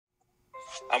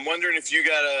I'm wondering if you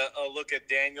got a look at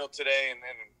Daniel today, and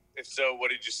if so, what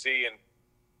did you see, and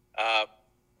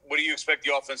what do you expect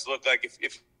the offense to look like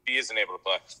if he isn't able to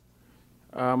play?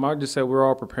 I'd just say we're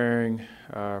all preparing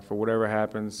for whatever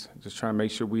happens, just trying to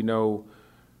make sure we know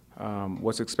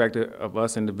what's expected of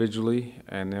us individually,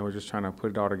 and then we're just trying to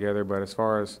put it all together. But as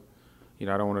far as, I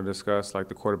don't want to discuss like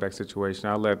the quarterback situation.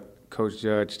 I'll let Coach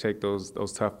Judge take those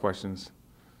tough questions.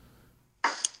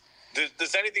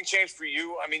 Does anything change for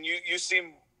you? I mean, you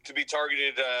seem to be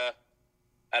targeted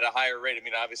at a higher rate. I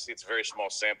mean, obviously it's a very small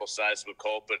sample size with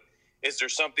Colt, but is there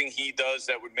something he does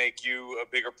that would make you a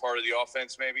bigger part of the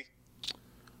offense maybe?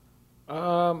 I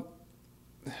don't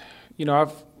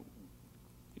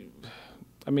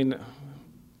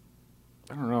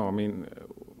know. I mean,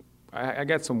 I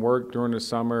got some work during the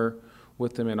summer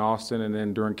with him in Austin, and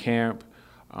then during camp,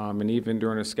 and even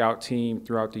during the scout team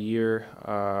throughout the year.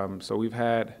 So we've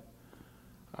had,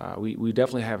 we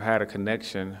definitely have had a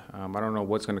connection. I don't know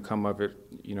what's going to come of it,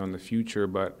 in the future,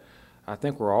 but I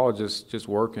think we're all just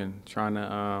working, trying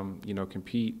to,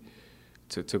 compete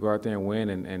to go out there and win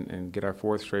and get our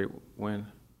fourth straight win.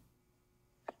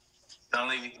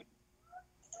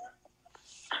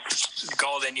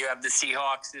 Golden, you have the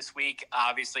Seahawks this week.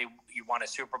 Obviously, you won a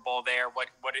Super Bowl there. What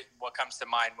comes to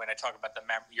mind when I talk about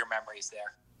your memories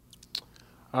there?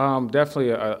 Definitely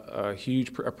a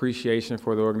huge appreciation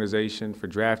for the organization for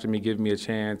drafting me, giving me a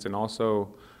chance, and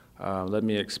also let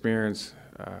me experience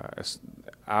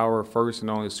our first and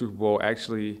only Super Bowl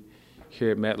actually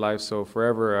here at MetLife. So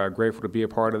forever grateful to be a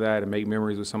part of that and make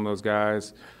memories with some of those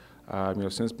guys.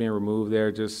 Since being removed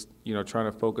there, just,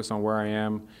 trying to focus on where I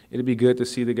am. It'd be good to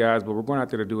see the guys, but we're going out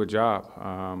there to do a job.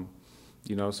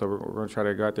 So we're going to try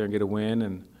to go out there and get a win.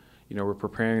 And, we're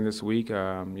preparing this week.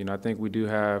 I think we do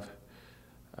have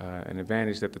an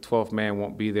advantage that the 12th man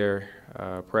won't be there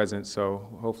present. So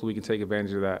hopefully we can take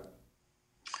advantage of that.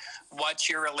 What's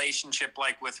your relationship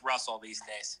like with Russell these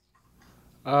days?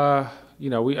 I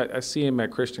see him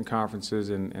at Christian conferences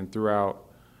and throughout.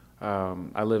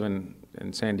 I live in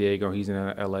San Diego. He's in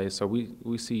LA, so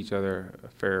we see each other a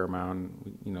fair amount.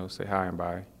 Say hi and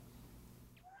bye.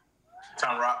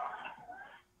 Tom Rock.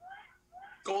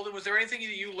 Golden, was there anything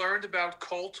that you learned about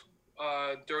Colt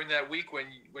during that week when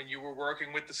you were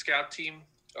working with the scout team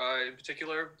in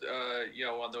particular?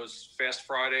 On those Fast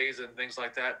Fridays and things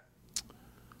like that.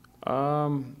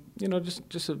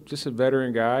 Just a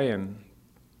veteran guy, and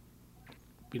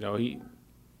he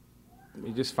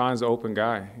just finds an open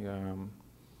guy.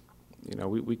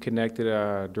 We connected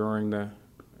during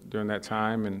that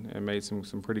time and made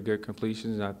some pretty good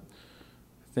completions. And I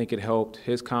think it helped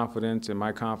his confidence and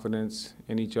my confidence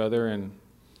in each other. And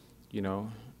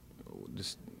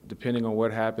just depending on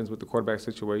what happens with the quarterback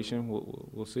situation,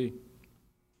 we'll see.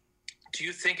 Do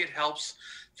you think it helps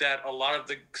that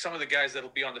some of the guys that'll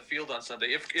be on the field on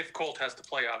Sunday, if Colt has to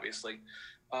play, obviously,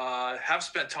 have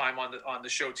spent time on the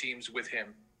show teams with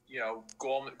him?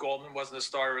 Goldman wasn't a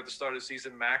starter at the start of the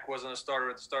season. Mack wasn't a starter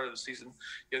at the start of the season.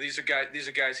 These are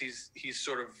guys he's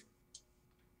sort of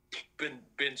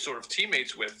been sort of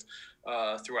teammates with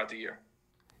throughout the year.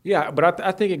 Yeah, but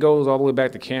I think it goes all the way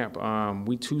back to camp.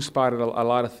 We two-spotted a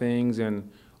lot of things, and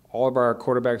all of our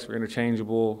quarterbacks were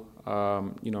interchangeable,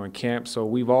 in camp. So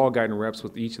we've all gotten reps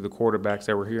with each of the quarterbacks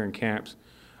that were here in camps.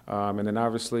 And then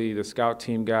obviously the scout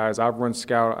team guys. I've run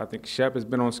scout. I think Shep has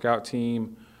been on scout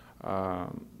team.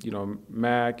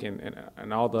 Mac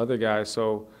and all the other guys.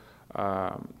 So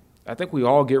I think we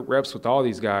all get reps with all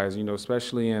these guys,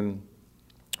 especially in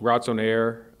routes on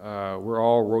air. We're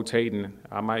all rotating.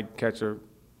 I might catch a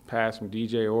pass from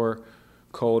DJ or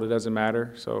Colt. It doesn't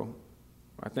matter. So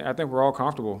I think we're all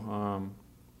comfortable.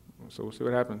 So we'll see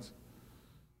what happens.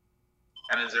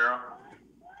 And Zero.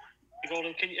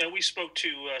 Golden, we spoke to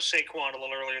Saquon a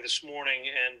little earlier this morning,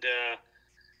 and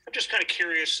I'm just kind of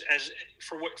curious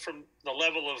from the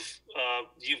level of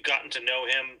you've gotten to know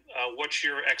him, what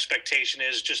your expectation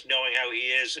is, just knowing how he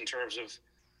is in terms of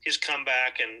his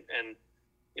comeback and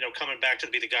coming back to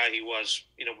be the guy he was,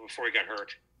 before he got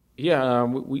hurt. Yeah,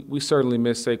 we certainly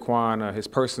miss Saquon, his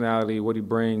personality, what he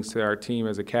brings to our team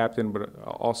as a captain, but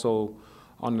also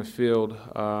on the field.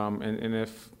 And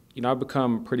if I've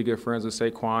become pretty good friends with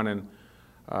Saquon, and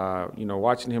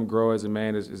watching him grow as a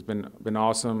man has been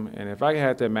awesome. And if I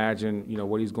had to imagine,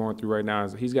 what he's going through right now,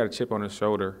 is he's got a chip on his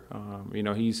shoulder.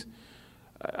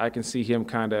 I can see him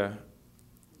kind of,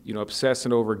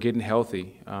 obsessing over getting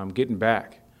healthy, getting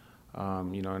back,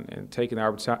 and taking the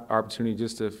opportunity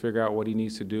just to figure out what he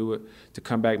needs to do to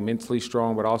come back mentally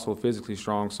strong, but also physically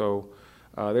strong. So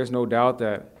there's no doubt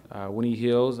that when he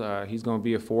heals, he's going to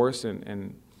be a force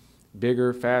and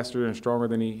bigger, faster, and stronger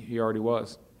than he already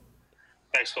was.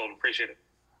 Thanks, Golden. Appreciate it.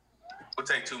 We'll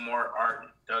take two more. Art,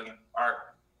 Duggan.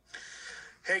 Art.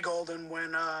 Hey, Golden,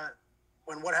 when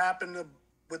what happened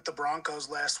with the Broncos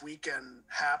last weekend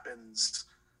happens,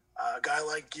 a guy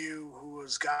like you who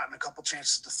has gotten a couple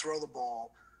chances to throw the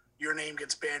ball, your name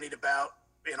gets bandied about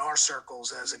in our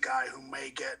circles as a guy who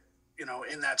may get,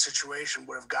 in that situation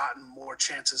would have gotten more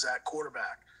chances at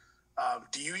quarterback.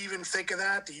 Do you even think of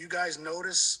that? Do you guys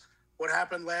notice what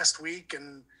happened last week?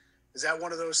 And is that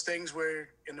one of those things where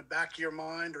in the back of your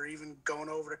mind, or even going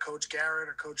over to Coach Garrett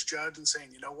or Coach Judge and saying,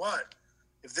 you know what,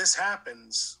 if this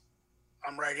happens,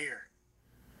 I'm right here?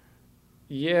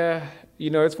 Yeah,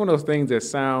 it's one of those things that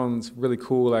sounds really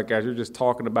cool, like as you're just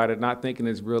talking about it, not thinking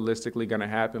it's realistically going to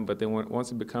happen, but then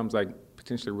once it becomes like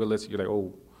potentially realistic, you're like,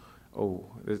 oh,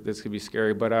 this could be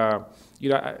scary. But, I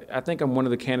think I'm one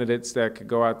of the candidates that could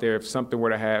go out there if something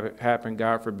were to happen,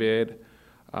 God forbid.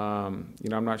 I'm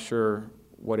not sure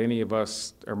what any of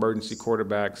us emergency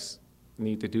quarterbacks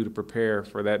need to do to prepare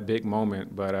for that big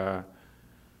moment. But,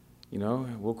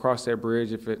 we'll cross that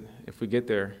bridge if we get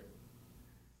there.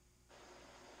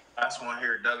 Last one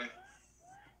here, Duggan.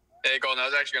 Hey, Golden, I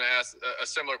was actually going to ask a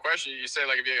similar question. You say,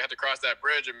 like, if you had to cross that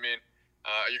bridge, you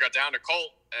got down to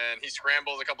Colt, and he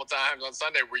scrambled a couple times on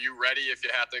Sunday. Were you ready if you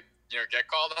had to, get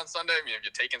called on Sunday? Have you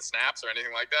taken snaps or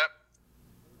anything like that?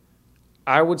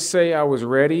 I would say I was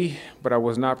ready, but I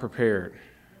was not prepared.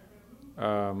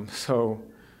 Hopefully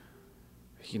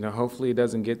it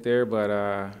doesn't get there, but,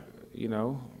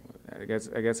 I guess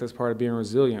that's part of being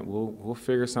resilient. We'll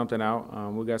figure something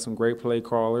out. We got some great play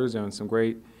callers and some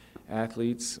great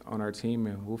athletes on our team,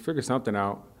 and we'll figure something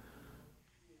out.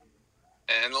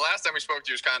 And the last time we spoke to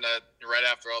you was kind of right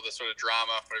after all this sort of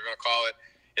drama, whatever you want to call it.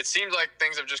 It seems like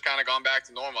things have just kind of gone back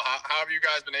to normal. How have you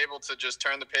guys been able to just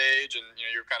turn the page and,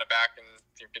 you're kind of back and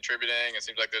contributing? It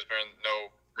seems like there's been no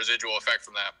residual effect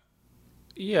from that.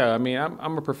 Yeah,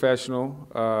 I'm a professional,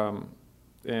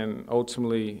 and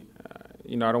ultimately,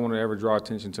 I don't want to ever draw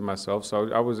attention to myself. So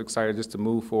I was excited just to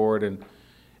move forward and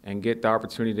get the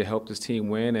opportunity to help this team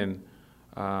win. And,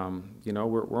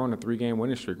 we're on a 3-game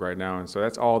winning streak right now. And so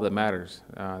that's all that matters.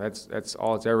 That's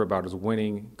all it's ever about is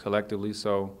winning collectively.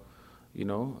 So,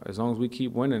 as long as we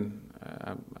keep winning,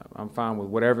 I'm fine with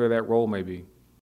whatever that role may be.